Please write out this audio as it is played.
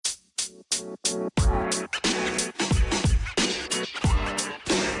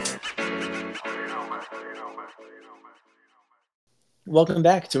Welcome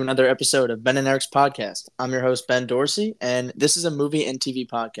back to another episode of Ben and Eric's podcast. I'm your host, Ben Dorsey, and this is a movie and TV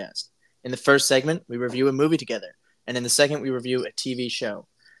podcast. In the first segment, we review a movie together, and in the second, we review a TV show.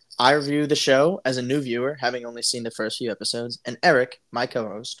 I review the show as a new viewer, having only seen the first few episodes, and Eric, my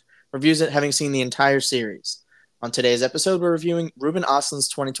co-host, reviews it having seen the entire series. On today's episode, we're reviewing Ruben Östlund's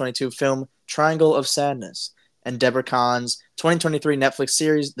 2022 film Triangle of Sadness and Deborah Cahn's 2023 Netflix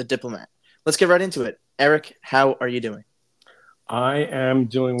series The Diplomat. Let's get right into it. Eric, how are you doing? I am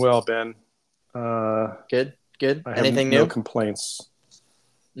doing well, Ben. Good. I have Anything new? No complaints.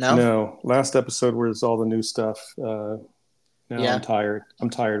 No? No. Last episode was all the new stuff. Now Yeah. I'm tired. I'm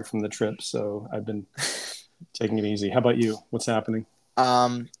tired from the trip, so I've been taking it easy. How about you? What's happening?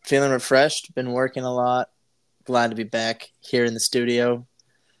 Feeling refreshed. Been working a lot. Glad to be back here in the studio.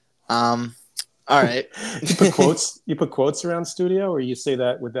 All right. You put quotes around studio, or you say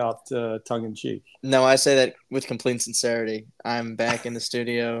that without tongue in cheek? No, I say that with complete sincerity. I'm back in the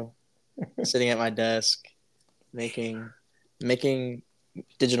studio, sitting at my desk, making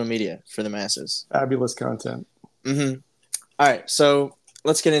digital media for the masses. Fabulous content. Mm-hmm. All right, so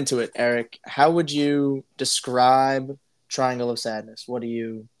let's get into it, Eric. How would you describe Triangle of Sadness? What do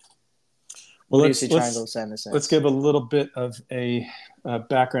you see Triangle of Sadness as? Let's give a little bit of a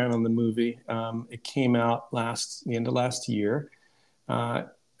background on the movie. It came out the end of last year. A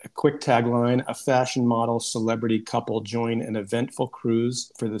quick tagline: a fashion model celebrity couple join an eventful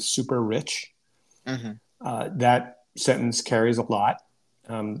cruise for the super rich. Mm-hmm. That sentence carries a lot.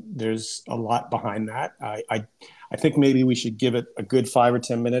 There's a lot behind that. I think maybe we should give it a good 5 or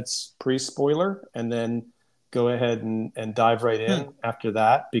 10 minutes pre-spoiler and then go ahead and dive right in after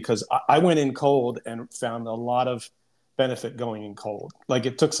that, because I went in cold and found a lot of benefit going in cold. Like,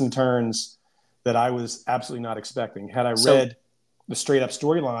 it took some turns that I was absolutely not expecting. Had I read the straight up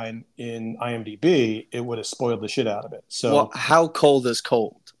storyline in IMDb, it would have spoiled the shit out of it. So, well, how cold is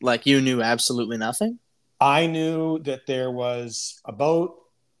cold? Like, you knew absolutely nothing? I knew that there was a boat,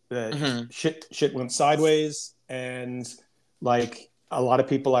 that shit went sideways, and like a lot of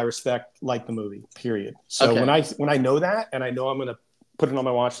people I respect like the movie, period. So when I know that, and I know I'm going to put it on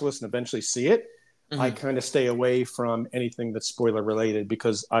my watch list and eventually see it, I kind of stay away from anything that's spoiler related,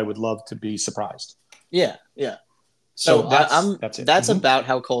 because I would love to be surprised. Yeah. So that's it. That's about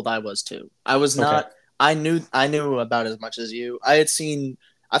how cold I was too. I was not. Okay. I knew about as much as you. I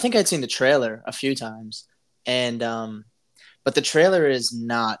think I'd seen the trailer a few times, and but the trailer is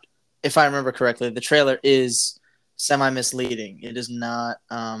not. If I remember correctly, the trailer is semi-misleading. It is not.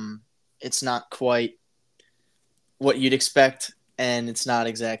 It's not quite what you'd expect, and it's not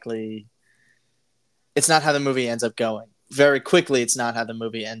exactly. It's not how the movie ends up going. Very quickly, it's not how the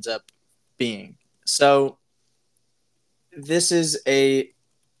movie ends up being. So. This is to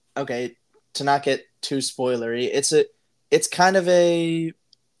not get too spoilery. It's kind of a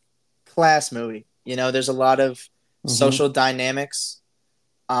class movie. You know, there's a lot of social dynamics,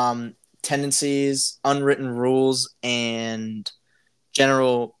 tendencies, unwritten rules, and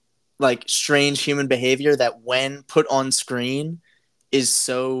general like strange human behavior that, when put on screen, is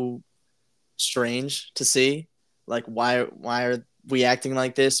so strange to see. Like, why are we acting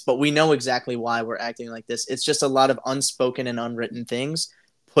like this? But we know exactly why we're acting like this. It's just a lot of unspoken and unwritten things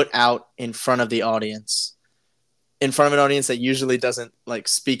put out in front of the audience, in front of an audience that usually doesn't like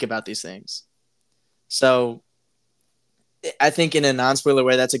speak about these things. So I think in a non-spoiler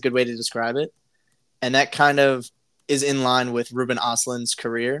way, that's a good way to describe it. And that kind of is in line with Ruben Östlund's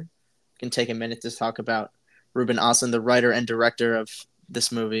career. We can take a minute to talk about Ruben Östlund, the writer and director of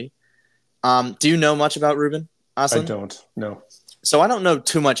this movie. Do you know much about Ruben Östlund? I don't. No. So I don't know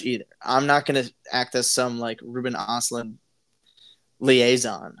too much either. I'm not going to act as some like Ruben Östlund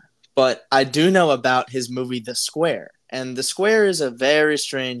liaison, but I do know about his movie The Square, and The Square is a very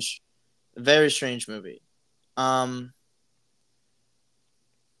strange movie.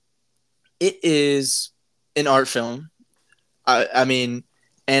 It is an art film. I mean,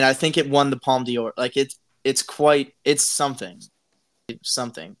 and I think it won the Palme d'Or. Like, it's something,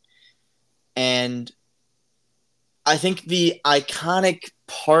 and I think the iconic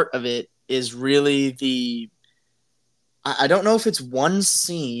part of it is really I don't know if it's one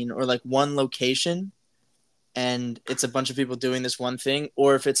scene or like one location and it's a bunch of people doing this one thing,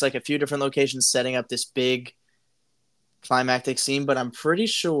 or if it's like a few different locations setting up this big climactic scene, but I'm pretty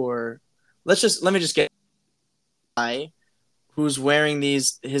sure let me just get guy who's wearing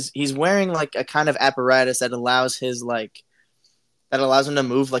he's wearing like a kind of apparatus that allows him to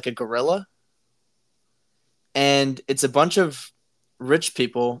move like a gorilla. And it's a bunch of rich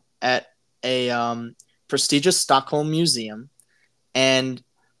people at a prestigious Stockholm museum, and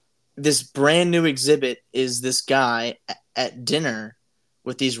this brand new exhibit is this guy at dinner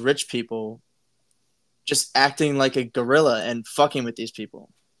with these rich people just acting like a gorilla and fucking with these people.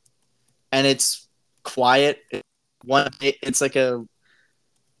 And it's quiet. It's like a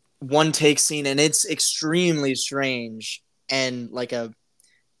one take scene, and it's extremely strange and like a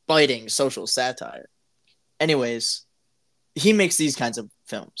biting social satire. Anyways, he makes these kinds of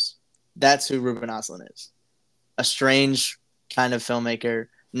films. That's who Ruben Östlund is. A strange kind of filmmaker,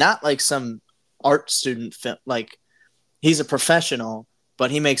 not like some art student film. Like, he's a professional,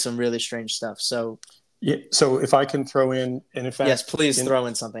 but he makes some really strange stuff. So yeah. So if I can throw in, and in fact, yes, please throw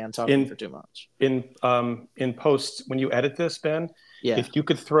in something. I'm talking for too much. In post, when you edit this, Ben, Yeah. if you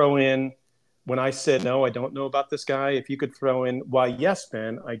could throw in, when I said no, I don't know about this guy, if you could throw in, why yes,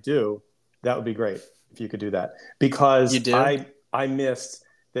 Ben, I do, that would be great if you could do that, because You do? I missed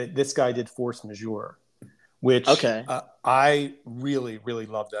that this guy did Force Majeure, which Okay. I really really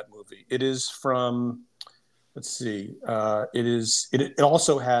love that movie. It is from, let's see, it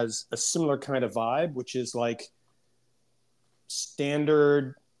also has a similar kind of vibe, which is like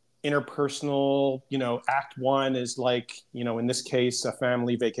standard interpersonal, act one is like, in this case, a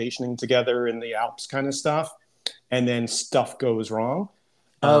family vacationing together in the Alps kind of stuff, and then stuff goes wrong.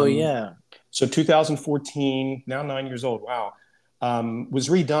 Oh yeah. So 2014, now 9 years old, wow, was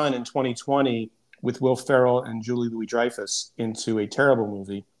redone in 2020 with Will Ferrell and Julie Louis-Dreyfus into a terrible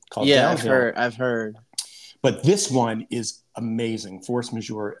movie called Yeah, Downhill. I've heard. But this one is amazing. Force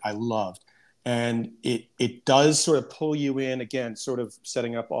Majeure, I loved. And it does sort of pull you in, again, sort of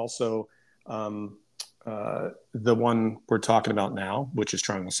setting up also the one we're talking about now, which is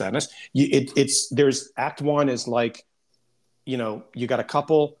Triangle of Sadness. There's act one is like, you got a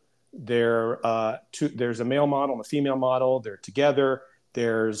couple, there's a male model and a female model, they're together,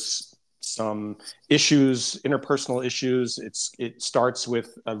 there's some issues, interpersonal issues. It starts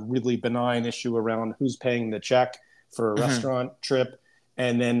with a really benign issue around who's paying the check for a restaurant trip,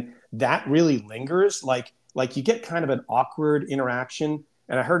 and then that really lingers. Like you get kind of an awkward interaction.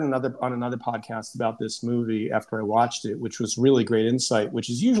 And I heard on another podcast about this movie after I watched it, which was really great insight. Which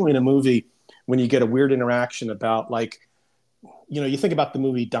is usually in a movie when you get a weird interaction about, like, you think about the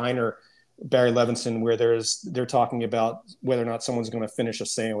movie Diner, Barry Levinson, where they're talking about whether or not someone's going to finish a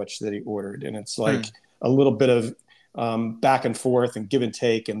sandwich that he ordered, and it's like a little bit of back and forth and give and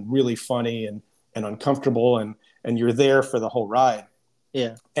take, and really funny and uncomfortable, and you're there for the whole ride.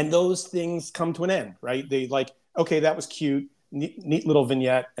 Yeah. And those things come to an end, right? They like, okay, that was cute, neat little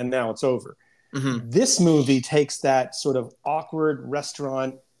vignette, and now it's over. This movie takes that sort of awkward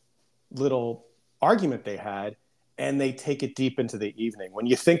restaurant little argument they had, and they take it deep into the evening. When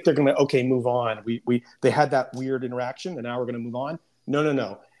you think they're going to, move on, they had that weird interaction, and now we're going to move on.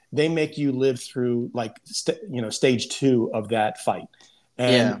 No. They make you live through like stage 2 of that fight,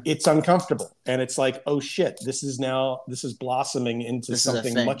 and it's uncomfortable. And it's like, oh shit, this is blossoming into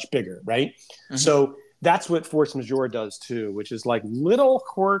something much bigger, right? So that's what Force Majeure does too, which is like little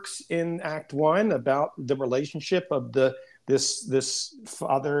quirks in Act 1 about the relationship of this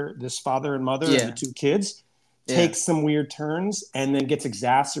father and mother and the two kids. Takes some weird turns and then gets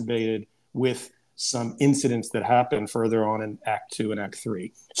exacerbated with some incidents that happen further on in Act 2 and Act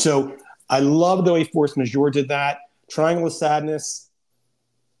 3. So I love the way Force Majeure did that. Triangle of Sadness,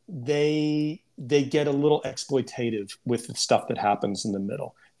 they get a little exploitative with the stuff that happens in the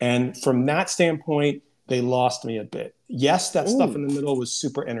middle. And from that standpoint, they lost me a bit. Yes, that stuff in the middle was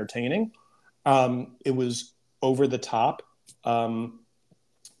super entertaining. It was over the top and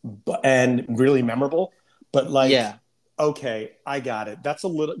really memorable. But okay, I got it. That's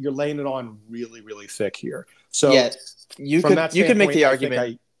you're laying it on really, really thick here. So you could make the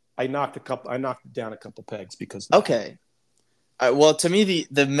argument. I knocked down a couple pegs because of that. Well, to me,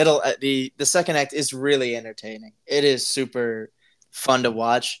 the middle, the second act is really entertaining. It is super fun to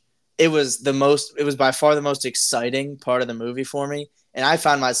watch. It was by far the most exciting part of the movie for me, and I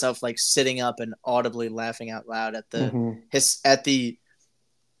found myself like sitting up and audibly laughing out loud at the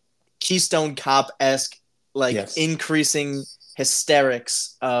Keystone Cop-esque, increasing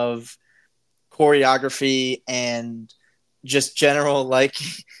hysterics of choreography and just general like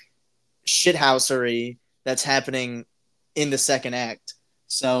shithousery that's happening in the second act.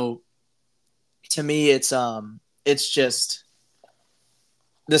 So to me, it's just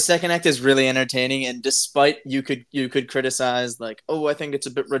the second act is really entertaining, and despite you could criticize like, oh, I think it's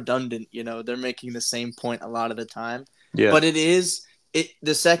a bit redundant, they're making the same point a lot of the time. But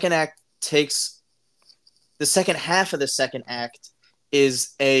the second act takes the second half of the second act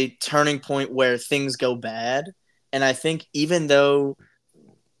is a turning point where things go bad. And I think even though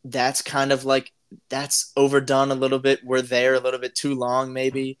that's kind of like, that's overdone a little bit. We're there a little bit too long,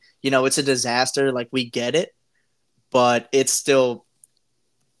 maybe. It's a disaster. Like, we get it, but it's still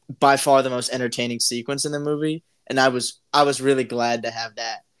by far the most entertaining sequence in the movie. And I was really glad to have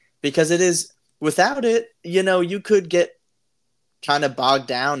that, because it is, without it, you could get kind of bogged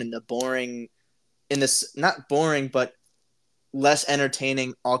down in the boring, in this, not boring, but less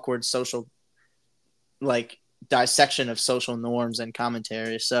entertaining, awkward social, like, dissection of social norms and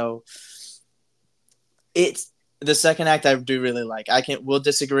commentary. So it's the second act I do really like. We'll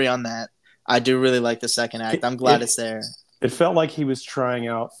disagree on that. I do really like the second act. I'm glad it's there. It felt like he was trying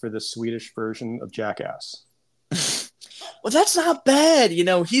out for the Swedish version of Jackass. Well, that's not bad.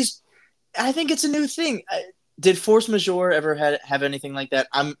 I think it's a new thing. Did Force Majeure ever have anything like that?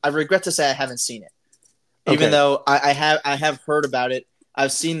 I regret to say I haven't seen it. Okay. Even though I have heard about it.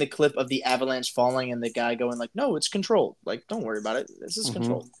 I've seen the clip of the avalanche falling and the guy going like, "No, it's controlled. Like, don't worry about it. This is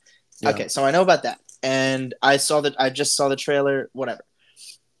controlled." Yeah. Okay, so I know about that. And I just saw the trailer, whatever.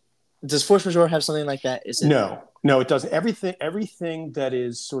 Does Force Majeure have something like that? No, it doesn't. Everything that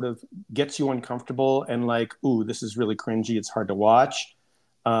is sort of gets you uncomfortable and like, ooh, this is really cringy. It's hard to watch.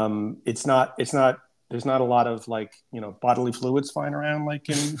 It's not. There's not a lot of like, bodily fluids flying around like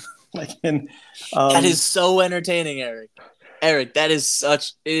in. That is so entertaining, Eric. Eric, that is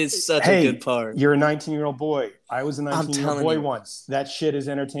such a good part. You're a 19-year-old boy. I was a 19-year-old boy once. That shit is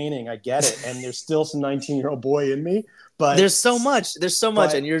entertaining. I get it. And there's still some 19-year-old boy in me, but there's so much,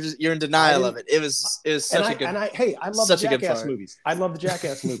 and you're in denial of it. It was such a good. And I love the Jackass movies. I love the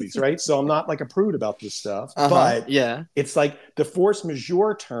Jackass movies, right? So I'm not like a prude about this stuff, but yeah, it's like the force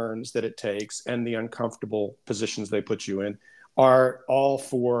majeure turns that it takes and the uncomfortable positions they put you in are all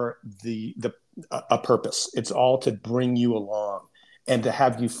for a purpose. It's all to bring you along and to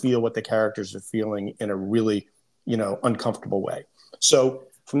have you feel what the characters are feeling in a really, uncomfortable way. So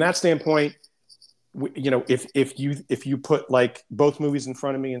from that standpoint, if you put like both movies in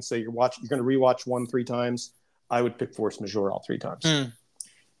front of me and say you're going to rewatch one 3 times, I would pick Force Majeure all 3 times.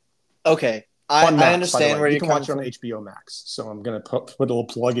 Okay. I understand where you're coming from. You can watch it on HBO Max. So I'm going to put a little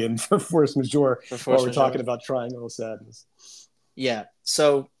plug in for Force Majeure while we're talking about Triangle of Sadness. Yeah.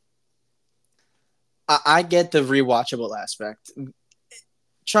 So I get the rewatchable aspect.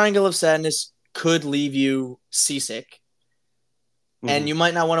 Triangle of Sadness could leave you seasick, and you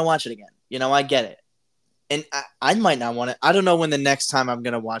might not want to watch it again. I get it. And I might not want to. I don't know when the next time I'm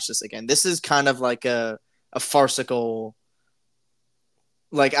going to watch this again. This is kind of like a farcical.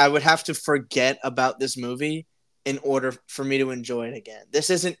 Like, I would have to forget about this movie in order for me to enjoy it again. This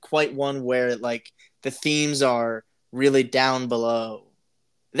isn't quite one where like the themes are really down below.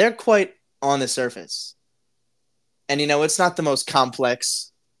 They're quite on the surface. And it's not the most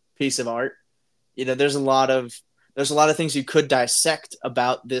complex piece of art. There's a lot of things you could dissect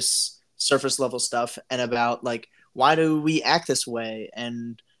about this surface level stuff, and about like, why do we act this way,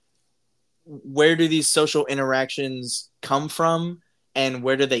 and where do these social interactions come from, and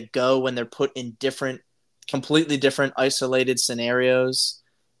where do they go when they're put in completely different isolated scenarios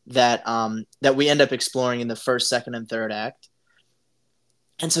that we end up exploring in the first, second, and third act.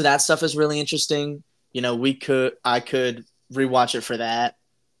 And so that stuff is really interesting. I could rewatch it for that.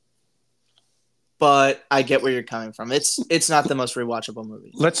 But I get where you're coming from. It's not the most rewatchable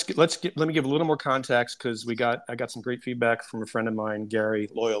movie. Let me give a little more context, because I got some great feedback from a friend of mine, Gary,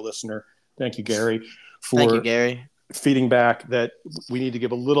 loyal listener. Thank you, Gary, for feeding back that we need to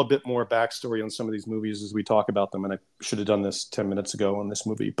give a little bit more backstory on some of these movies as we talk about them. And I should have done this 10 minutes ago on this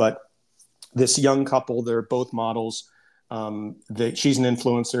movie. But this young couple, they're both models. She's an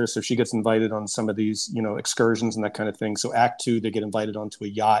influencer, so she gets invited on some of these, excursions and that kind of thing. So Act 2, they get invited onto a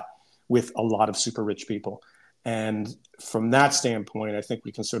yacht with a lot of super rich people. And from that standpoint, I think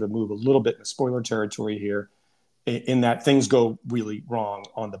we can sort of move a little bit in spoiler territory here, in that things go really wrong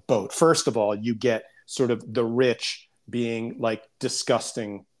on the boat. First of all, you get sort of the rich being like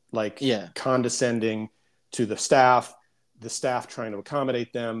disgusting, like condescending to the staff trying to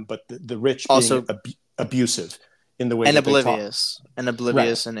accommodate them, but the rich also being abusive in the way and that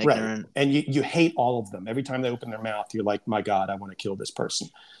oblivious and ignorant. Right. And you hate all of them. Every time they open their mouth, you're like, my God, I want to kill this person.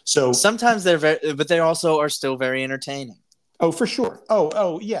 So sometimes but they also are still very entertaining. Oh, for sure.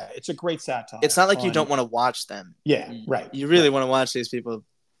 Oh, yeah. It's a great satire. It's not like you don't want to watch them. Yeah, right. You really want to watch these people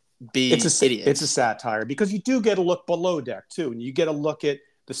be idiots. It's a satire, because you do get a look below deck too, and you get a look at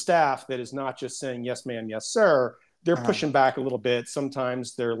the staff that is not just saying yes, ma'am, yes, sir. They're pushing back a little bit.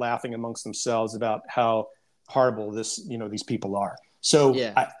 Sometimes they're laughing amongst themselves about how horrible these people are.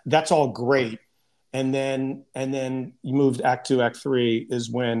 So that's all great. And then you move to Act 2, Act 3 is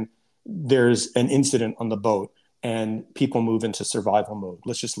when there's an incident on the boat and people move into survival mode.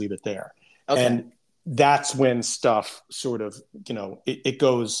 Let's just leave it there. Okay. And that's when stuff sort of, it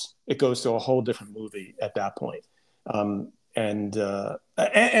goes to a whole different movie at that point. And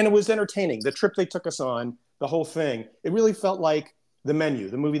it was entertaining. The trip they took us on, the whole thing, it really felt like the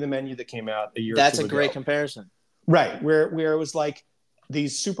movie The Menu that came out a year or two ago. That's a great comparison. Right. Where it was like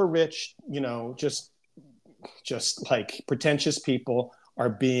these super rich, just like pretentious people are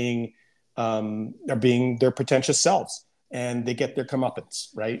being their pretentious selves, and they get their comeuppance,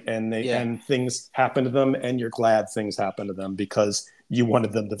 right? And and things happen to them, and you're glad things happen to them because you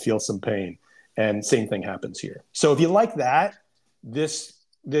wanted them to feel some pain. And same thing happens here. So if you like that, this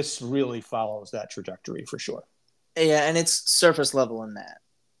really follows that trajectory for sure. Yeah, and it's surface level in that.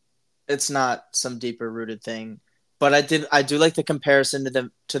 It's not some deeper rooted thing. But I do like the comparison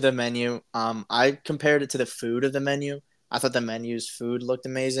to the menu. I compared it to the food of the menu. I thought the menu's food looked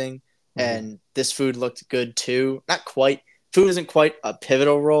amazing, and this food looked good too. Not quite. Food isn't quite a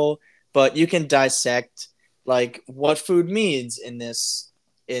pivotal role, but you can dissect like what food means in these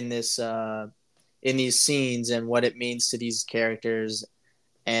scenes and what it means to these characters,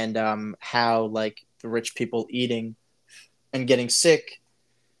 and how like the rich people eating and getting sick.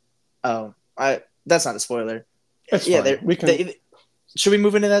 Oh, that's not a spoiler. That's fine. We can. Should we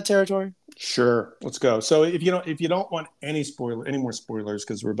move into that territory? Sure, let's go. So if you don't want any more spoilers,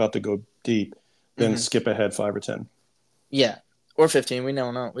 because we're about to go deep, then skip ahead 5 or 10. Yeah, or 15. We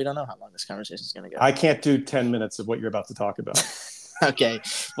don't know. We don't know how long this conversation is going to go. I can't do 10 minutes of what you're about to talk about. Okay,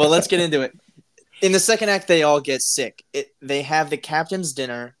 well, let's get into it. In the second act, they all get sick. They have the captain's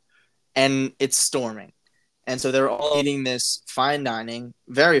dinner, and it's storming. And so they're all eating this fine dining,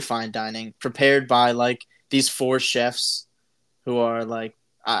 very fine dining, prepared by like these 4 chefs who are like,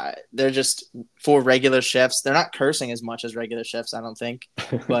 they're just 4 regular chefs. They're not cursing as much as regular chefs, I don't think,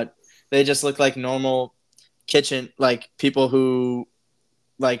 but they just look like normal kitchen, like people who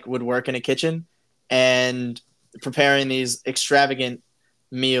like would work in a kitchen and preparing these extravagant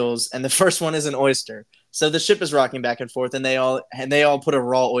meals. And the first one is an oyster. So the ship is rocking back and forth, and they all put a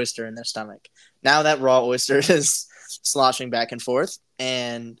raw oyster in their stomach. Now that raw oyster is sloshing back and forth,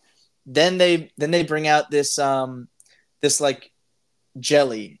 and then they bring out this like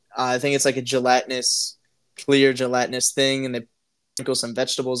jelly. I think it's like a clear gelatinous thing, and they sprinkle some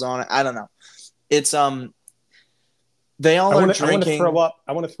vegetables on it. I don't know. It's they all are drinking. I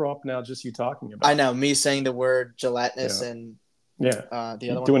want to throw up now, just you talking about it. I know, me saying the word gelatinous and the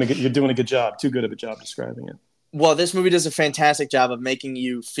other one. You're doing a good job. Too good of a job describing it. Well, this movie does a fantastic job of making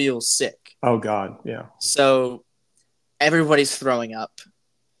you feel sick. Oh God, yeah. So everybody's throwing up.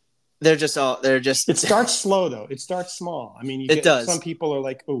 They're just. It starts slow though. It starts small. I mean, it does. Some people are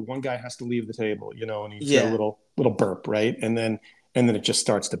like, "Oh, one guy has to leave the table," and you get a little burp, right? And then it just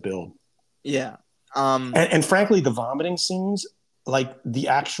starts to build. Yeah. And frankly, the vomiting scenes, like the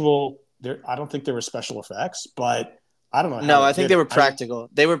actual, I don't think there were special effects, but I don't know. No, I think they were practical.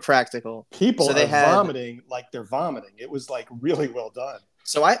 They were practical. People are vomiting like they're vomiting. It was like really well done.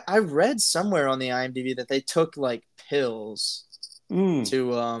 So I read somewhere on the IMDb that they took like pills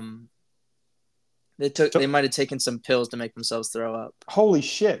to they might have taken some pills to make themselves throw up. Holy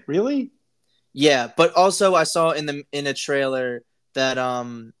shit! Really? Yeah, but also I saw in a trailer that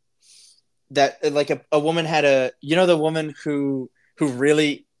that like a woman had the woman who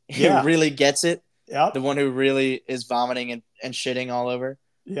really gets it. Yeah. The one who really is vomiting and shitting all over.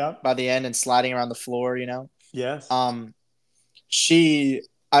 Yeah. By the end and sliding around the floor, Yes. I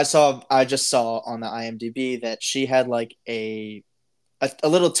just saw on the IMDb that she had like a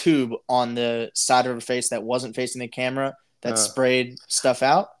little tube on the side of her face that wasn't facing the camera that sprayed stuff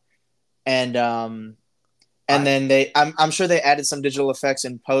out. And then I'm sure they added some digital effects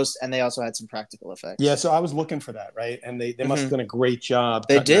in post, and they also had some practical effects. Yeah, so I was looking for that, right? And they must have done a great job.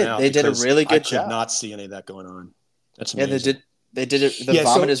 They did. They did a really good job. I could not see any of that going on. That's amazing. Yeah, they did it. The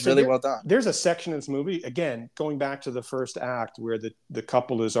vomit is really well done. There's a section in this movie, again, going back to the first act, where the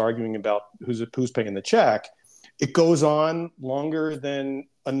couple is arguing about who's paying the check. It goes on longer than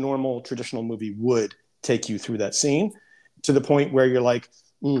a normal traditional movie would take you through that scene, to the point where you're like,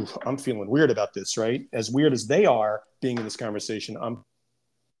 ooh, I'm feeling weird about this, right? As weird as they are being in this conversation,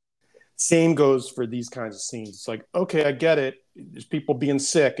 same goes for these kinds of scenes. It's like, okay, I get it. There's people being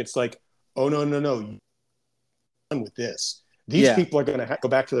sick. It's like, oh, no. You're done with this. These people are going to go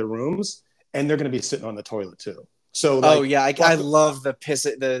back to their rooms, and they're going to be sitting on the toilet too. So, I love the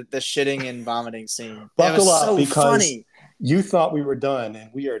shitting and vomiting scene. Buckle up, so because funny. You thought we were done, and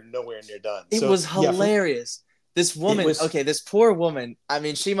we are nowhere near done. It was hilarious. This woman, this poor woman. I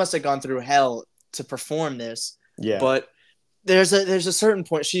mean, she must have gone through hell to perform this. Yeah. But there's a certain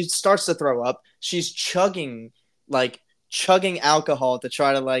point she starts to throw up. She's chugging like chugging alcohol to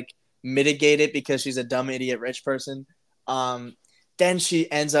try to like mitigate it because she's a dumb idiot rich person. Um, then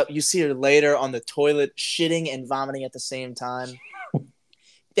she ends up. You see her later on the toilet shitting and vomiting at the same time.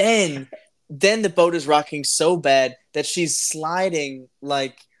 Then the boat is rocking so bad that she's sliding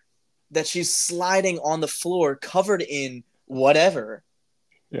on the floor covered in whatever.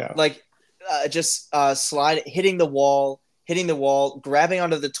 Yeah. Like just slide hitting the wall, grabbing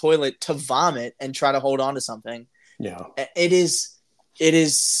onto the toilet to vomit and try to hold on to something. Yeah. It is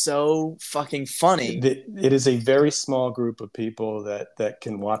so fucking funny. It is a very small group of people that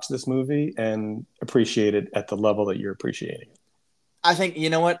can watch this movie and appreciate it at the level that you're appreciating it. I think, you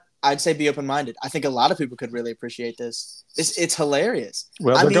know what? I'd say be open-minded. I think a lot of people could really appreciate this. It's hilarious.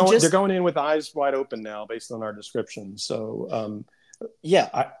 Well, they're going in with eyes wide open now based on our description. So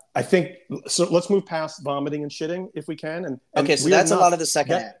yeah. I think so. Let's move past vomiting and shitting if we can. And okay, so that's a lot of the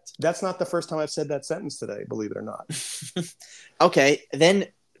second act. That's not the first time I've said that sentence today, believe it or not. Okay, then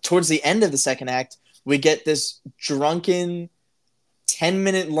towards the end of the second act, we get this drunken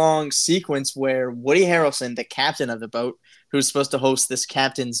 10-minute long sequence where Woody Harrelson, the captain of the boat, who's supposed to host this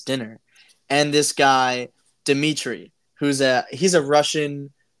captain's dinner, and this guy Dmitry, he's a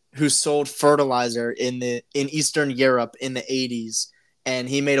Russian who sold fertilizer in Eastern Europe in the 80s, and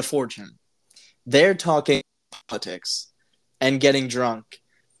he made a fortune. They're talking politics and getting drunk.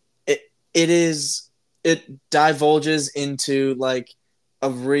 It divulges into like a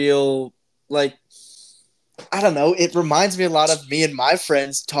real, like, I don't know. It reminds me a lot of me and my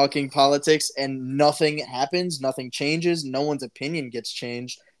friends talking politics, and nothing happens, nothing changes, no one's opinion gets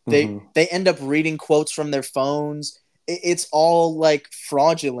changed. They end up reading quotes from their phones. It's all like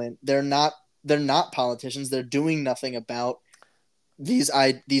fraudulent. They're not politicians. They're doing nothing about these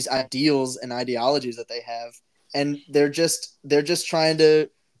ideals and ideologies that they have, and they're just trying to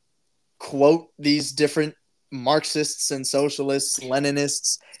quote these different Marxists and socialists,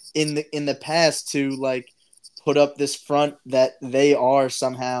 Leninists in the past to like put up this front that they are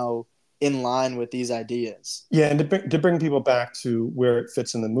somehow in line with these ideas. Yeah, and to bring people back to where it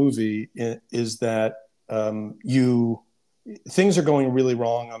fits in the movie is that things are going really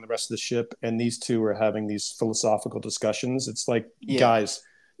wrong on the rest of the ship, and these two are having these philosophical discussions. It's like, guys,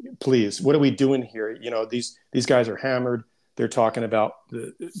 please, what are we doing here? You know, these guys are hammered. They're talking about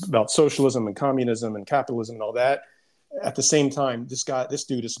socialism and communism and capitalism and all that. At the same time, this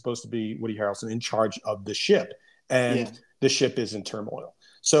dude is supposed to be Woody Harrelson in charge of the ship, and the ship is in turmoil.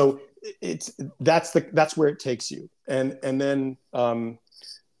 So that's where it takes you. And then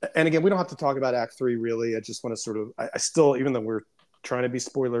and again, we don't have to talk about Act 3 really. I just want to sort of I still, even though we're trying to be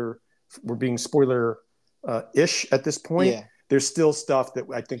we're being spoiler ish at this point. Yeah. There's still stuff that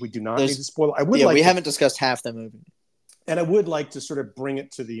I think we do not need to spoil. We haven't discussed half the movie. And I would like to sort of bring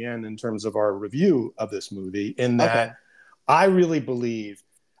it to the end in terms of our review of this movie, in that I really believe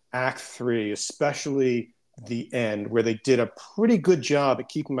Act 3, especially the end, where they did a pretty good job at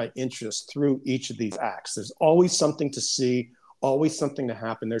keeping my interest through each of these acts. There's always something to see, always something to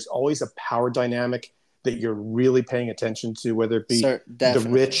happen. There's always a power dynamic that you're really paying attention to, whether it be the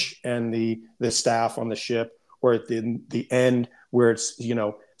rich and the staff on the ship, or at the end where it's, you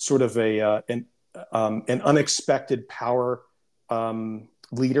know, sort of an unexpected power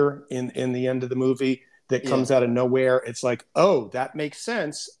leader in the end of the movie that comes out of nowhere. It's like, oh, that makes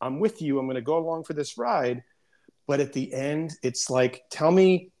sense. I'm with you. I'm going to go along for this ride. But at the end, it's like, tell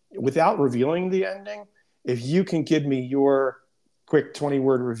me, without revealing the ending, if you can give me your quick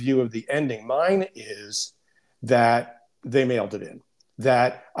 20-word review of the ending. Mine is that they mailed it in.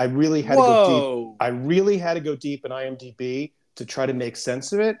 That I really had to go deep. I really had to go deep in IMDb to try to make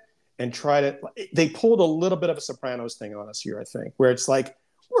sense of it. And they pulled a little bit of a Sopranos thing on us here, I think, where it's like,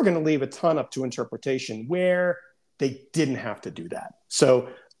 we're going to leave a ton up to interpretation, where they didn't have to do that. So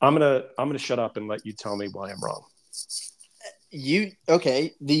I'm gonna shut up and let you tell me why I'm wrong.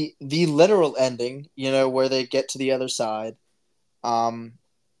 The literal ending, you know, where they get to the other side, I'll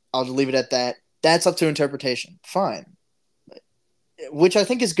leave it at that. That's up to interpretation. Fine. Which I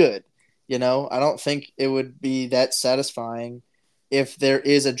think is good. You know, I don't think it would be that satisfying if there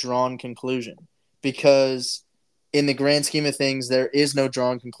is a drawn conclusion, because in the grand scheme of things, there is no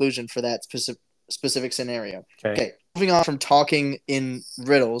drawn conclusion for that specific scenario. Okay. Moving on from talking in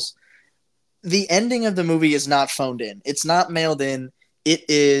riddles, the ending of the movie is not phoned in. It's not mailed in. It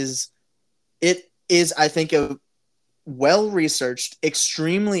is, I think, a well-researched,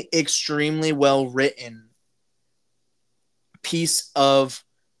 extremely, extremely well-written piece of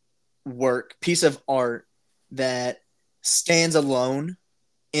art that stands alone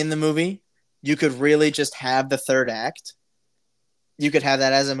in the movie. You could really just have the third act. You could have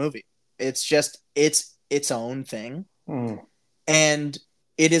that as a movie. It's its own thing. Mm. And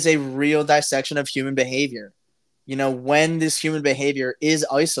it is a real dissection of human behavior. You know, when this human behavior is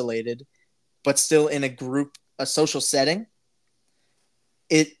isolated, but still in a group, a social setting,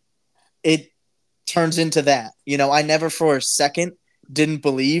 it turns into that. You know, I never for a second didn't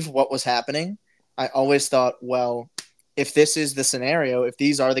believe what was happening. I always thought, well, if this is the scenario, if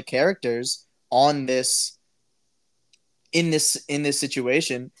these are the characters on this in this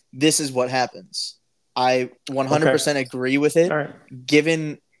situation, this is what happens. I 100% agree with it. All right.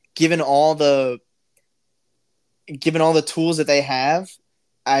 Given all the tools that they have,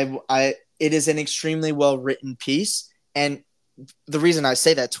 it is an extremely well written piece. And the reason I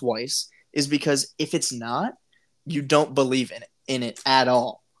say that twice is because if it's not, you don't believe in it at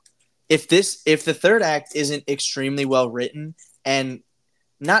all. If the third act isn't extremely well written and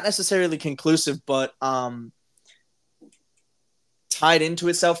not necessarily conclusive, but tied into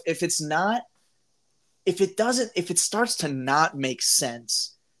itself, if it starts to not make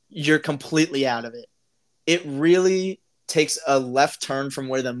sense, you're completely out of it. It really takes a left turn from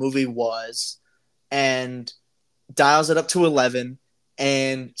where the movie was and dials it up to 11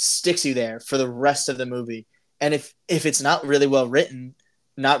 and sticks you there for the rest of the movie. And if it's not really well written,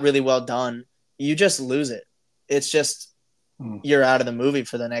 not really well done, you just lose it. It's just you're out of the movie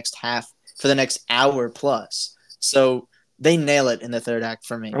for the next hour plus. So they nail it in the third act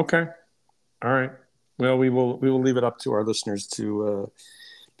for me. Okay. All right. Well, we will leave it up to our listeners to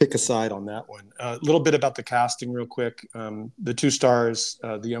pick a side on that one. A little bit about the casting real quick. The two stars,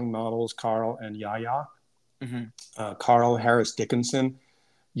 the young models, Carl and Yaya. Mm-hmm. Carl Harris Dickinson.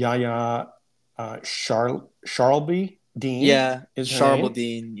 Yaya Charlby Dean. Yeah, Charlby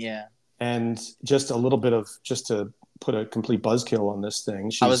Dean, yeah. And just to put a complete buzzkill on this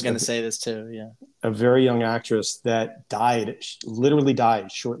thing. I was going to say this too, yeah. A very young actress that literally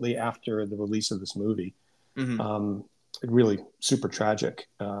died shortly after the release of this movie. Mm-hmm. Really super tragic.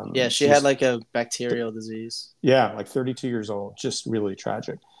 She had like a bacterial disease. Yeah, like 32 years old, just really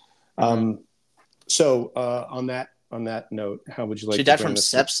tragic. Mm-hmm. So on that note, how would you like? She died from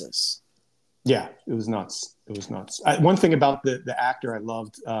sepsis. Yeah, it was nuts. One thing about the actor I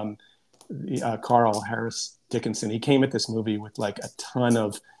loved, Carl Harris Dickinson. He came at this movie with like a ton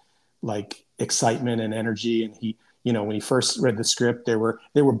of like excitement and energy, and he, when he first read the script, there were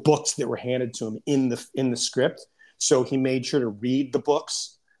books that were handed to him in the script. So he made sure to read the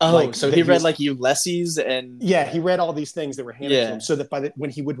books. Oh, so he read like Ulysses and... Yeah, he read all these things that were handed to him so that when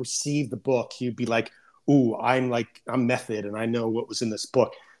he would receive the book, he'd be like, ooh, I'm method and I know what was in this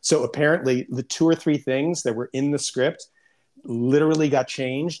book. So apparently the 2 or 3 things that were in the script literally got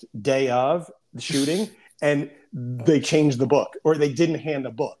changed day of the shooting and they changed the book or they didn't hand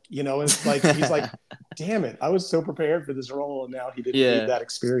the book. It's like, he's like, damn it, I was so prepared for this role and now he didn't need that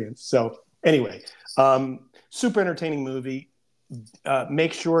experience. So anyway, super entertaining movie.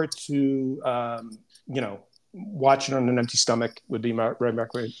 Make sure to, watch it on an empty stomach would be my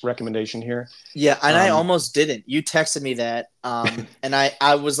recommendation here. Yeah, and I almost didn't. You texted me that, and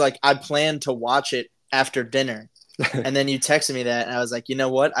I was like, I planned to watch it after dinner, and then you texted me that, and I was like, you know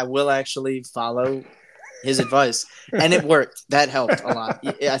what? I will actually follow his advice, and it worked. That helped a lot.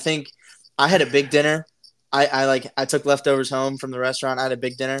 I think I had a big dinner. I took leftovers home from the restaurant. I had a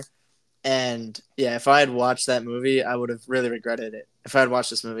big dinner. And yeah, if I had watched that movie, I would have really regretted it. If I had watched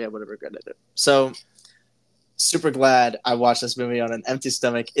this movie, I would have regretted it. So super glad I watched this movie on an empty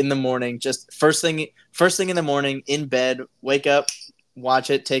stomach in the morning. Just first thing in the morning, in bed, wake up, watch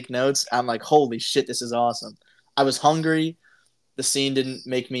it, take notes. I'm like, holy shit, this is awesome. I was hungry. The scene didn't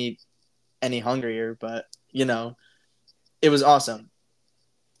make me any hungrier, but it was awesome.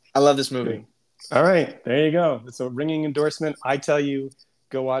 I love this movie. All right, there you go. It's a ringing endorsement. I tell you,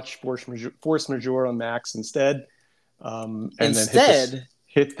 go watch Force Majeure on Max instead. And then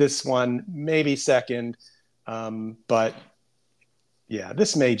hit this one maybe second. But yeah,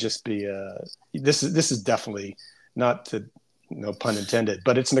 this may just be this is definitely not to, no pun intended,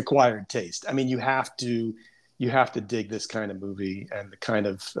 but it's an acquired taste. I mean, you have to dig this kind of movie and the kind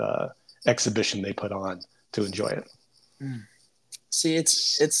of exhibition they put on to enjoy it. See,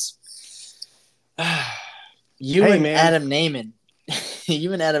 it's Adam Naiman.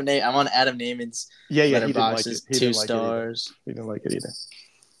 You and Adam Naiman. I'm on Adam Naiman's letterboxes. 2 stars. He didn't like it either.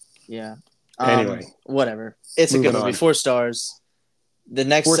 Yeah. Anyway, whatever. It's a good movie. 4 stars. The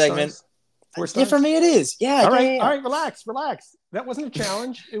next 4 segment. Stars? 4 stars? Yeah, for me it is. Yeah. All right. All right. Relax. That wasn't a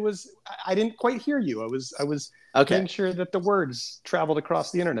challenge. It was. I didn't quite hear you. I was making sure that the words traveled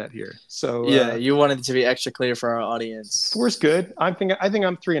across the internet here. So yeah, you wanted it to be extra clear for our audience. 4's good. I think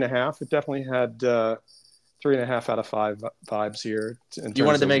I'm 3.5. It definitely had 3.5 out of 5 vibes here. You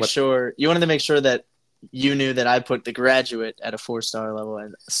wanted to make sure that you knew that I put The Graduate at a 4-star level,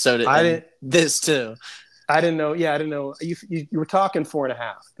 and so did I didn't. this too. I didn't know. Yeah, I didn't know. You were talking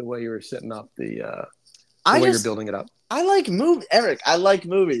 4.5. The way you were setting up the way you're building it up. I like movies, Eric. I like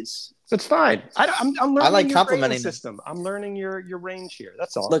movies. It's fine. I'm I learning like your rating complimenting them. system. I'm learning your range here.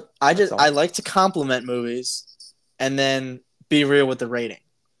 That's all. Look, I like to compliment movies and then be real with the rating.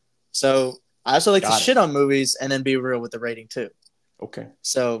 So I also like to shit on movies and then be real with the rating too. Okay.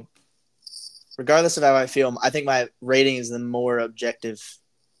 So regardless of how I feel, I think my rating is the more objective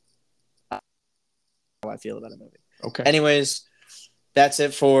how I feel about a movie. Okay. Anyways, that's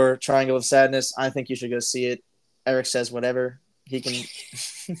it for Triangle of Sadness. I think you should go see it. Eric says whatever. He can.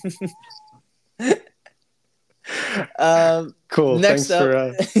 Cool. Next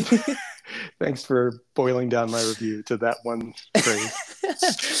Thanks for boiling down my review to that one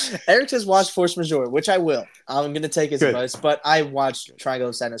phrase. Eric says watch Force Majeure, which I will. I'm going to take his advice, but I watched Triangle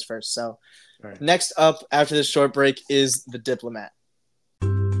of Sadness first. So next up after this short break is The Diplomat.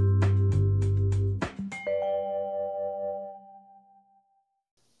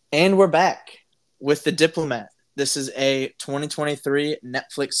 And we're back with The Diplomat. This is a 2023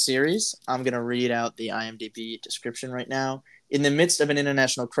 Netflix series. I'm going to read out the IMDb description right now. In the midst of an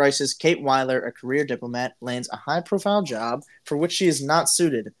international crisis, Kate Weiler, a career diplomat, lands a high-profile job for which she is not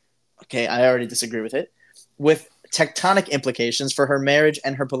suited. Okay, I already disagree with it. With tectonic implications for her marriage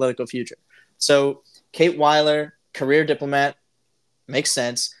and her political future. So, Kate Weiler, career diplomat, makes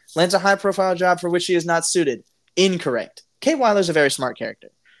sense. Lands a high-profile job for which she is not suited. Incorrect. Kate Weiler is a very smart character.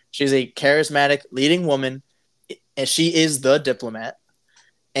 She's a charismatic, leading woman, and she is the diplomat,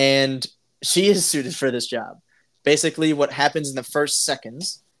 and she is suited for this job. Basically, what happens in the first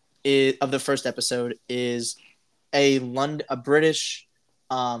seconds of the first episode is a British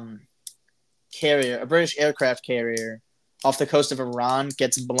carrier, a British aircraft carrier off the coast of Iran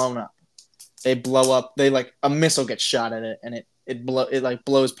gets blown up. They blow up. A missile gets shot at it, and it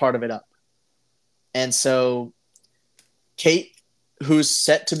blows part of it up. And so, Kate, who's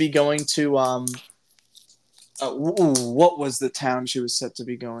set to be going to what was the town she was set to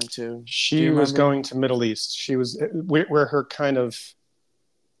be going to? She was going to Middle East. She was where her kind of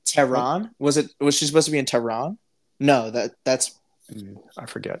Tehran. Was she supposed to be in Tehran? No, that's I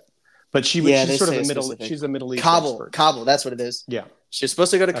forget. But she's sort of a Middle. She's a Middle East expert. Kabul. That's what it is. Yeah, she's supposed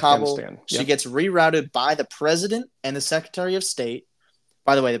to go to Kabul. Yep. She gets rerouted by the president and the Secretary of State.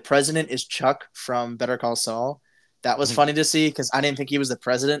 By the way, the president is Chuck from Better Call Saul. That was funny to see because I didn't think he was the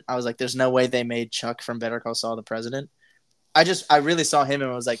president. I was like, there's no way they made Chuck from Better Call Saul the president. I really saw him and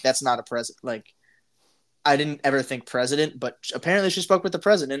I was like, that's not a president. Like, I didn't ever think president, but apparently she spoke with the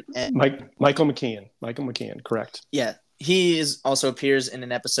president. And Michael McKean, correct. Yeah. He also appears in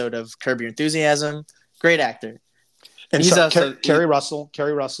an episode of Curb Your Enthusiasm. Great actor. And he's also Keri Russell.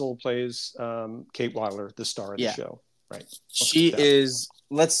 Keri Russell plays Kate Weiler, the star of the show. Right. She is.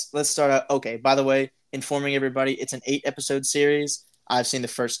 Let's start out. Okay. By the way, informing everybody, it's an 8-episode series. I've seen the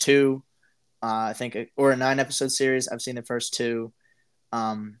first 2. I think, or a 9-episode series. I've seen the first 2.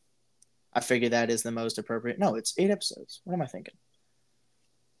 I figure that is the most appropriate. No, it's 8 episodes. What am I thinking?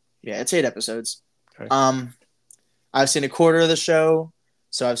 Yeah, it's 8 episodes. Okay. I've seen a quarter of the show,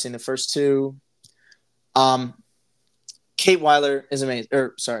 so I've seen the first 2. Kate Weiler is amazing.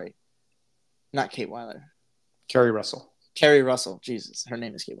 Sorry, not Kate Weiler. Keri Russell. Keri Russell. Jesus, her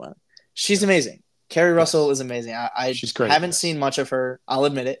name is Kate Weiler. She's amazing. Keri Russell is amazing. She's great. Haven't seen much of her. I'll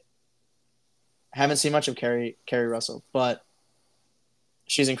admit it. Haven't seen much of Keri Russell, but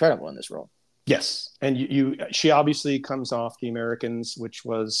she's incredible in this role. Yes, and she obviously comes off The Americans, which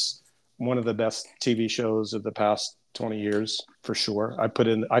was one of the best TV shows of the past 20 years for sure. I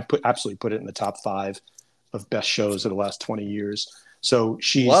absolutely put it in the top 5 of best shows of the last 20 years. So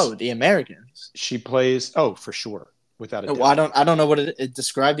The Americans. She plays for sure, without a doubt. Well, I don't know what it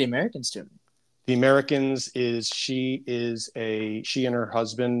described The Americans to me. The Americans is she and her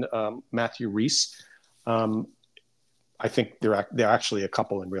husband Matthew Rhys. I think they're actually a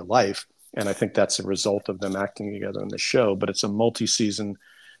couple in real life, and I think that's a result of them acting together in the show. But it's a multi-season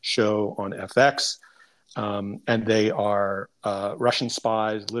show on FX, and they are Russian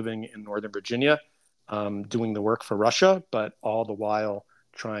spies living in Northern Virginia, doing the work for Russia, but all the while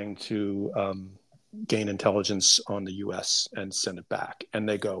trying to gain intelligence on the U.S. and send it back. And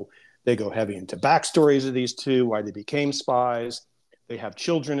they go heavy into backstories of these two, why they became spies. They have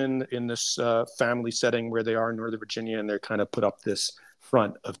children in this family setting where they are in Northern Virginia, and they're kind of put up this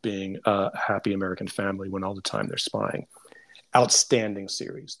front of being a happy American family when all the time they're spying. Outstanding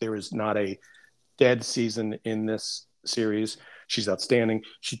series. There is not a dead season in this series. She's outstanding.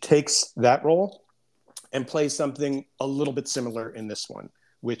 She takes that role and plays something a little bit similar in this one,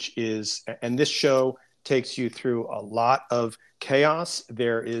 which is, and this show takes you through a lot of chaos.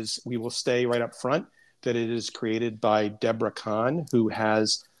 We will stay right up front that it is created by Deborah Cahn, who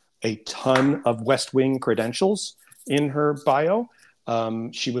has a ton of West Wing credentials in her bio.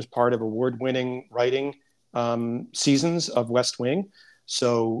 She was part of award-winning writing seasons of West Wing.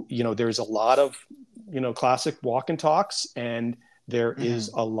 So, there's a lot of, classic walk and talks, and there is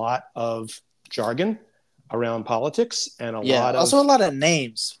a lot of jargon around politics and a lot of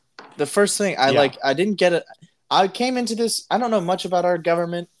names. The first thing I didn't get it. I came into this, I don't know much about our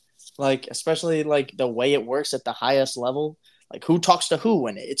government, like, especially like the way it works at the highest level, like who talks to who,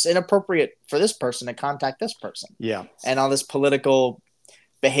 and it's inappropriate for this person to contact this person. Yeah. And all this political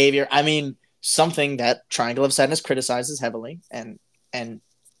behavior. I mean, something that Triangle of Sadness criticizes heavily and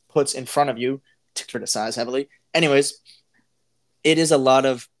puts in front of you to criticize heavily. Anyways, it is a lot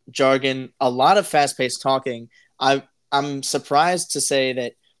of jargon, a lot of fast-paced talking. I'm surprised to say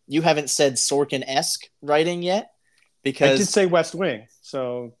that you haven't said Sorkin-esque writing yet, because I did say West Wing.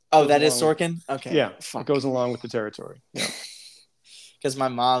 So that is Sorkin? Okay. Yeah, it goes along with the territory. Yeah. Because my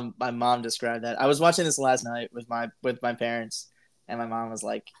mom described that. I was watching this last night with my parents, and my mom was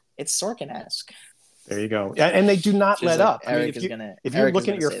like, "It's Sorkin-esque." There you go. And they do not let up. If you're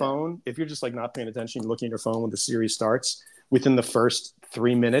looking at your phone, if you're just like not paying attention, you're looking at your phone when the series starts, within the first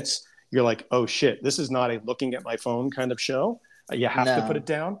 3 minutes, you're like, oh shit, this is not a looking at my phone kind of show. You have to put it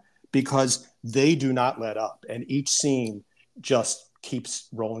down, because they do not let up. And each scene just keeps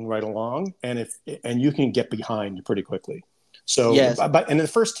rolling right along. And you can get behind pretty quickly. So, yes. But in the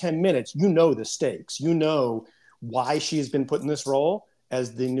first 10 minutes, the stakes, why she has been put in this role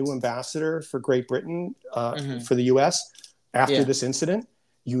as the new ambassador for Great Britain, for the U.S. after this incident.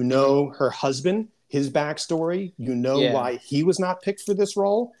 Her husband, his backstory, why he was not picked for this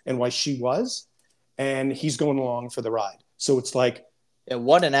role and why she was, and he's going along for the ride. So it's like... Yeah,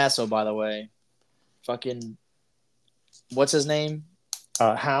 what an asshole, by the way. Fucking... What's his name?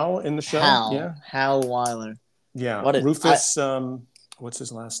 Hal in the show? Hal Weiler. Yeah, Rufus... what's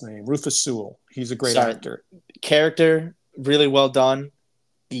his last name? Rufus Sewell. He's a great actor. Character, really well done.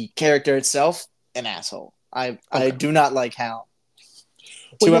 The character itself, an asshole. I do not like Hal.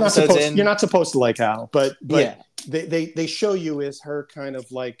 Well, you're not supposed to like Hal, but they show you as her kind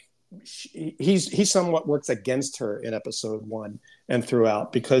of like... He somewhat works against her in episode 1 and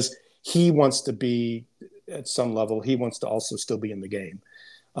throughout, because he wants to be, at some level, he wants to also still be in the game.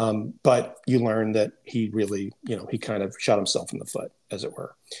 But you learn that he really, he kind of shot himself in the foot, as it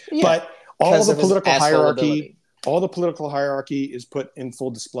were. Yeah, but all the political hierarchy is put in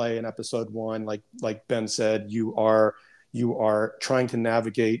full display in episode 1. Like Ben said, you are trying to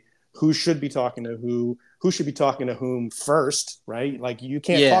navigate who should be talking to who should be talking to whom first, right? Like, you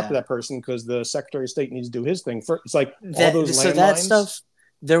can't talk to that person because the Secretary of State needs to do his thing first. It's like all those landmines. So that stuff,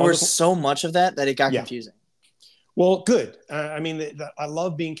 there was so much of that it got confusing. Well, good. I mean, I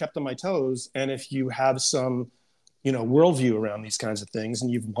love being kept on my toes. And if you have some, worldview around these kinds of things, and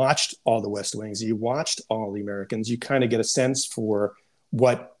you've watched all the West Wings, you watched all the Americans, you kind of get a sense for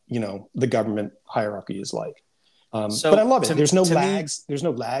what, the government hierarchy is like. But I love it. There's no lags. There's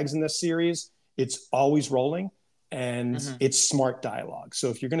no lags in this series. It's always rolling, and it's smart dialogue. So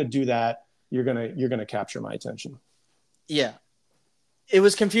if you're going to do that, you're going to capture my attention. Yeah. It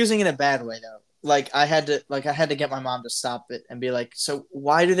was confusing in a bad way, though. I had to get my mom to stop it and be like, so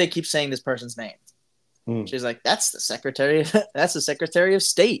why do they keep saying this person's name? She's like, that's the Secretary of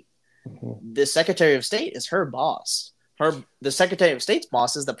State. The Secretary of State is her boss. The Secretary of State's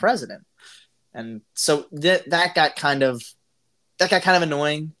boss is the president. And so that got kind of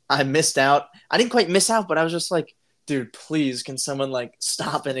annoying. I missed out. I didn't quite miss out, but I was just like, dude, please, can someone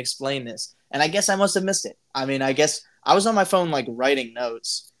stop and explain this? And I guess I must have missed it. I mean, I guess I was on my phone writing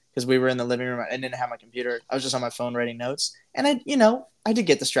notes, because we were in the living room. I didn't have my computer. I was just on my phone writing notes. And I did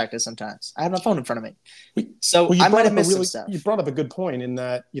get distracted sometimes. I had my phone in front of me. So I might have missed some stuff. You brought up a good point in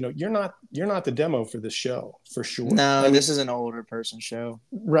that, you're not the demo for this show, for sure. No, this is an older person show.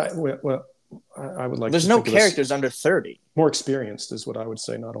 Right. Well, I would like. There's no characters under 30. More experienced is what I would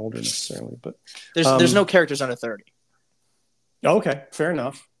say, not older necessarily, but there's no characters under 30. Okay, fair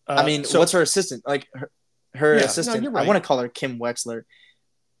enough. I mean, what's her assistant? Her assistant. No, you're right. I want to call her Kim Wexler.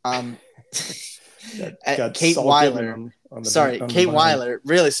 Kate Weiler. Kate Weiler,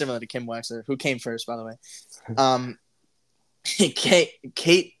 really similar to Kim Wexler, who came first, by the way.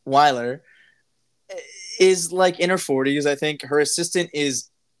 Kate Weiler is in her 40s, I think. Her assistant is,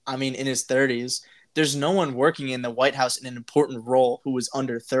 in his 30s. There's no one working in the White House in an important role who is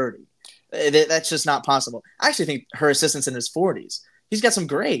under 30. That's just not possible. I actually think her assistant's in his 40s. He's got some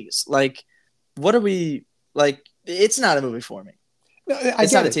grays. What are we... it's not a movie for me. No, I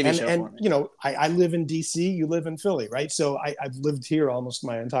It's get not a it. TV show for And me. you know, I live in DC, you live in Philly, right? So I've lived here almost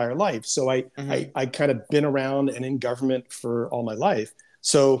my entire life. So I kind of been around and in government for all my life.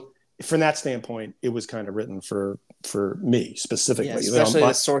 So from that standpoint, it was kind of written for me Yeah, specifically. especially the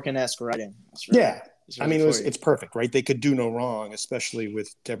Sorkin-esque writing. Yeah. It's I really mean, for you. it's perfect, right? They could do no wrong, especially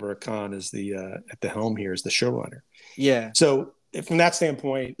with Deborah Cahn as the at the helm here as the showrunner. Yeah. So from that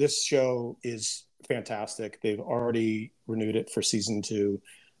standpoint, this show is fantastic. They've already renewed it for season 2.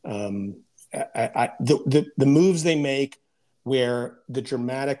 The moves they make, where the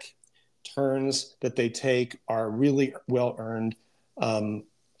dramatic turns that they take, are really well earned.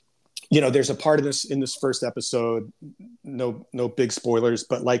 You know, there's a part of this in this first episode, no big spoilers,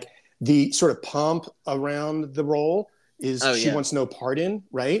 but like the sort of pomp around the role is Oh she yeah. wants no part in,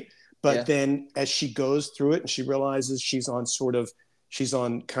 right? But Yeah. then as she goes through it and she realizes she's on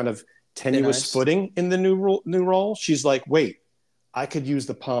kind of Thin tenuous ice. footing in the new role, she's like, wait, I could use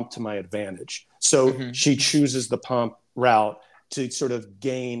the pomp to my advantage. So she chooses the pomp route to sort of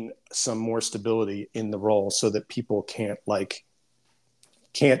gain some more stability in the role so that people can't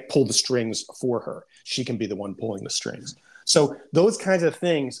pull the strings for her. She can be the one pulling the strings. So those kinds of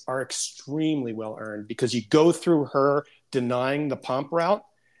things are extremely well earned because you go through her denying the pomp route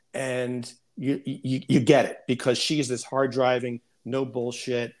and you get it because she's this hard driving, no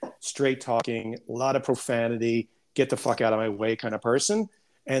bullshit, straight talking, a lot of profanity, get the fuck out of my way kind of person.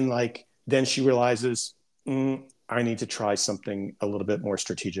 And like, then she realizes, I need to try something a little bit more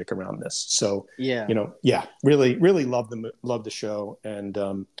strategic around this. So, Yeah. you know, yeah, really, really love the show. And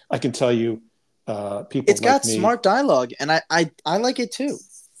I can tell you, people It's like got me. smart dialogue, and I like it too.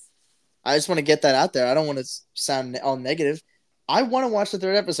 I just want to get that out there. I don't want to sound all negative. I want to watch the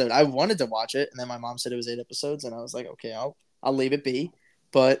 3rd episode. I wanted to watch it, and then my mom said it was 8 episodes, and I was like, okay, I'll leave it be.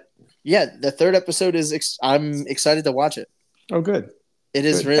 But yeah, the 3rd episode is. I'm excited to watch it. Oh, good. It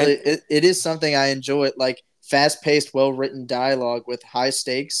is Good. really. It is something I enjoy. Like fast paced, well written dialogue with high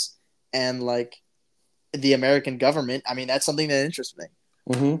stakes, and like the American government. I mean, that's something that interests me.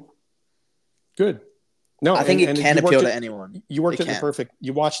 Mm-hmm. Good. No, I think it can you appeal to anyone. You worked It it in the can. perfect.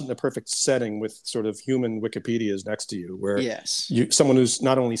 You watched it in the perfect setting with sort of human Wikipedias next to you, where Yes. someone who's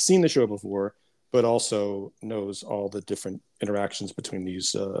not only seen the show before, but also knows all the different interactions between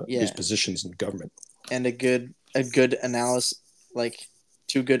these positions in government. And a good analysis, like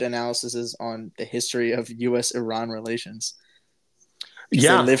 2 good analyses on the history of U.S.-Iran relations. Because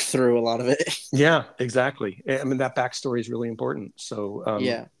they lived through a lot of it. Yeah, exactly. I mean, that backstory is really important. So,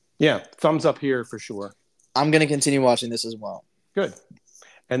 yeah, thumbs up here for sure. I'm going to continue watching this as well. Good.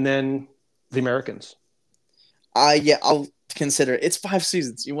 And then The Americans. I'll consider it. It's 5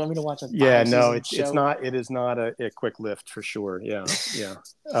 seasons. You want me to watch a 5-season show? It's not. It is not a quick lift for sure. Yeah.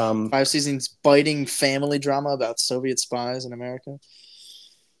 5 seasons biting family drama about Soviet spies in America.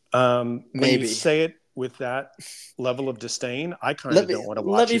 When Maybe. you say it with that level of disdain, I kind of don't want to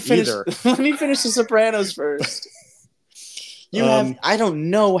watch it either. Let me finish The Sopranos first. I don't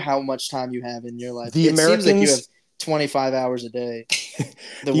know how much time you have in your life. It seems like you have 25 hours a day.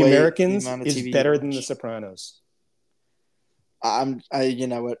 The Americans is better than The Sopranos. You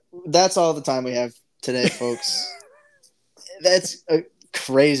know what? That's all the time we have today, folks. That's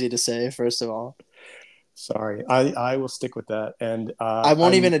crazy to say, first of all. Sorry, I will stick with that, and I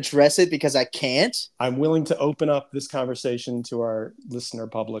won't even address it because I can't. I'm willing to open up this conversation to our listener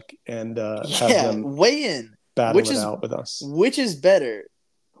public and have them weigh in, battle it out with us. Which is better,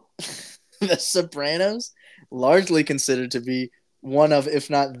 The Sopranos, largely considered to be one of, if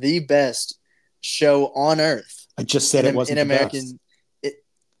not the best show on earth. I just said it wasn't in American.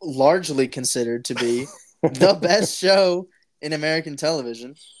 Largely considered to be the best show in American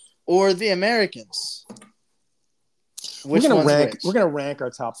television, or The Americans. We're gonna rank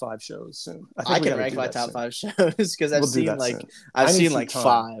our top 5 shows soon. I can rank my top 5 shows because I've seen like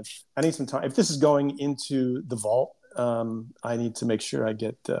 5. I need some time. If this is going into the vault, I need to make sure I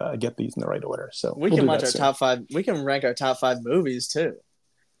get these in the right order. So we can watch our top 5. We can rank our top 5 movies too.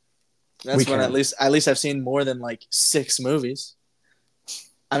 That's when at least I've seen more than like 6 movies.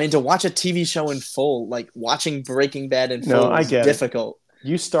 I mean, to watch a TV show in full, like watching Breaking Bad in full, is difficult.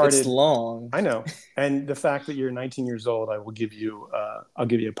 You started. It's long. I know, and the fact that you're 19 years old, I'll give you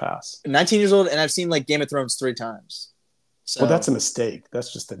a pass. 19 years old, and I've seen like Game of Thrones 3 times. So, well, that's a mistake.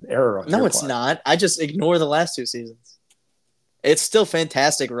 That's just an error on your part. No, it's not. I just ignore the last 2 seasons. It's still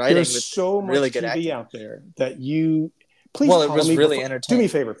fantastic writing. There's so much really good TV acting out there that you. Please it was really entertaining. Do me a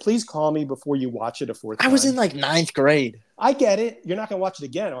favor. Please call me before you watch it a 4th time. I was in like 9th grade. I get it. You're not going to watch it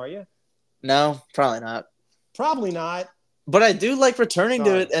again, are you? No, probably not. Probably not. But I do like returning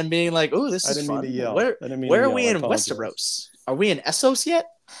to it and being like, "Oh, this is fun." Mean to yell. Where are we in Westeros? Are we in Essos yet?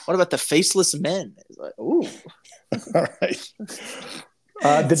 What about the faceless men? It's like, ooh. All right.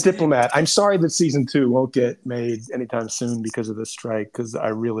 The Diplomat. I'm sorry that season 2 won't get made anytime soon because of this strike. Because I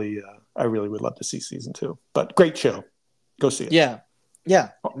really would love to see season 2. But great show. Go see it. Yeah.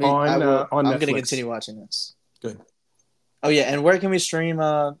 On Netflix. I'm going to continue watching this. Good. Oh yeah, and where can we stream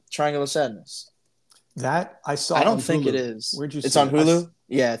Triangle of Sadness? That I saw. I don't on think Hulu. it is. Where'd you? It's see on it? Hulu.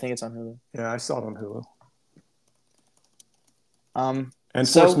 Yeah, I think it's on Hulu. Yeah, I saw it on Hulu. And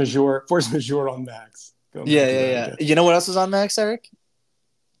So, Force Majeure on Max. Yeah. You know what else is on Max, Eric?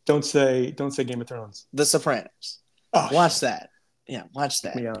 Don't say Game of Thrones. The Sopranos. Oh, watch that. Yeah, watch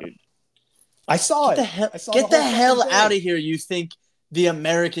that, dude. I saw it. Get the hell out of here. You think The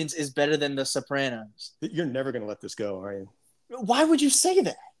Americans is better than The Sopranos? You're never going to let this go, are you? Why would you say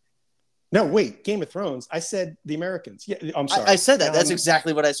that? No, wait. Game of Thrones. I said The Americans. Yeah, I'm sorry. I said that. That's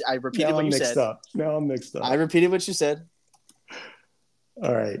exactly what I said. I repeated what you said. Now I'm mixed up. I repeated what you said.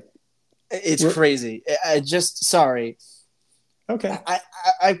 All right. It's crazy. Sorry. Okay.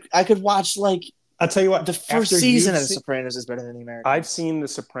 I could watch I'll tell you what. The first season of The Sopranos is better than The Americans. I've seen The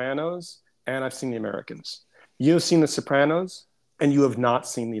Sopranos and I've seen The Americans. You have seen The Sopranos and you have not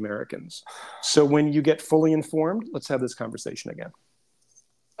seen The Americans. So when you get fully informed, let's have this conversation again.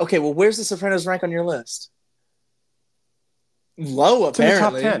 Okay, well, where's The Sopranos rank on your list? Low,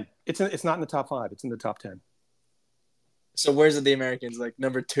 apparently. It's in the top 10. It's not in the top 5. It's in the top 10. So where's The Americans?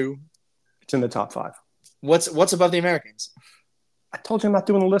 Number 2? It's in the top 5. What's above The Americans? I told you I'm not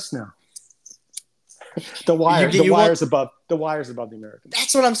doing the list now. The Wire. The Wire's above The Americans.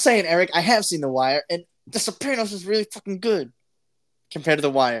 That's what I'm saying, Eric. I have seen The Wire, and The Sopranos is really fucking good compared to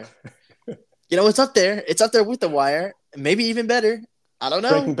The Wire. It's up there. It's up there with The Wire. Maybe even better. I don't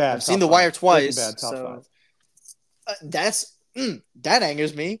know. Breaking Bad. I've seen The Wire twice. Breaking Bad, top 5. That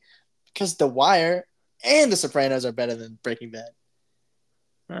angers me because The Wire and The Sopranos are better than Breaking Bad.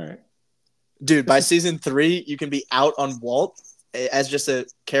 All right. Dude, by season 3, you can be out on Walt as just a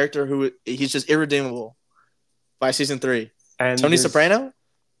character he's just irredeemable. By season 3. And Tony Soprano?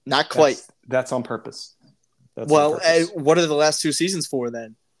 Not quite. That's on purpose. What are the last 2 seasons for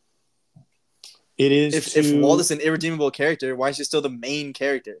then? It is if Walt is an irredeemable character, why is he still the main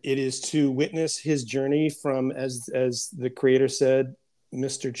character? It is to witness his journey from, as the creator said,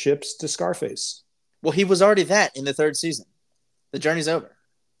 Mr. Chips to Scarface. Well, he was already that in the 3rd season. The journey's over.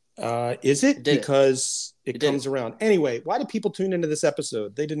 Is it? Because it comes around. Anyway, why did people tune into this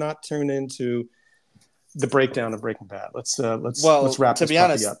episode? They did not tune into the breakdown of Breaking Bad. Let's wrap this up. To be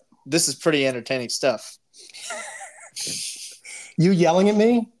honest, this is pretty entertaining stuff. You yelling at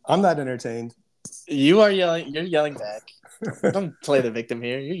me? I'm not entertained. You are yelling. You're yelling Back. Don't play the victim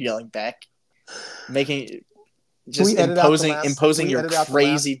here. You're yelling back, imposing your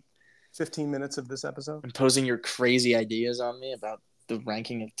crazy 15 minutes of this episode. Imposing your crazy ideas on me about the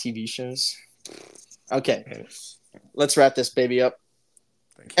ranking of TV shows. Okay, let's wrap this baby up.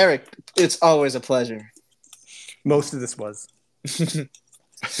 Eric, it's always a pleasure. Most of this was.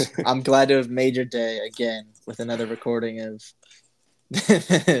 I'm glad to have made your day again with another recording of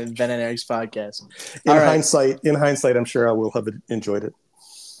Ben and Eric's podcast. In hindsight, I'm sure I will have enjoyed it.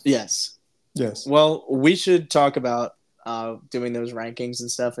 Yes. Well, we should talk about doing those rankings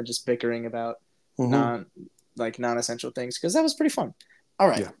and stuff and just bickering about non-essential things because that was pretty fun. All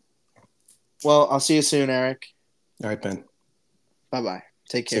right. Yeah. Well, I'll see you soon, Eric. All right, Ben. Bye-bye.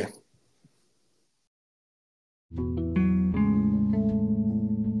 Take care.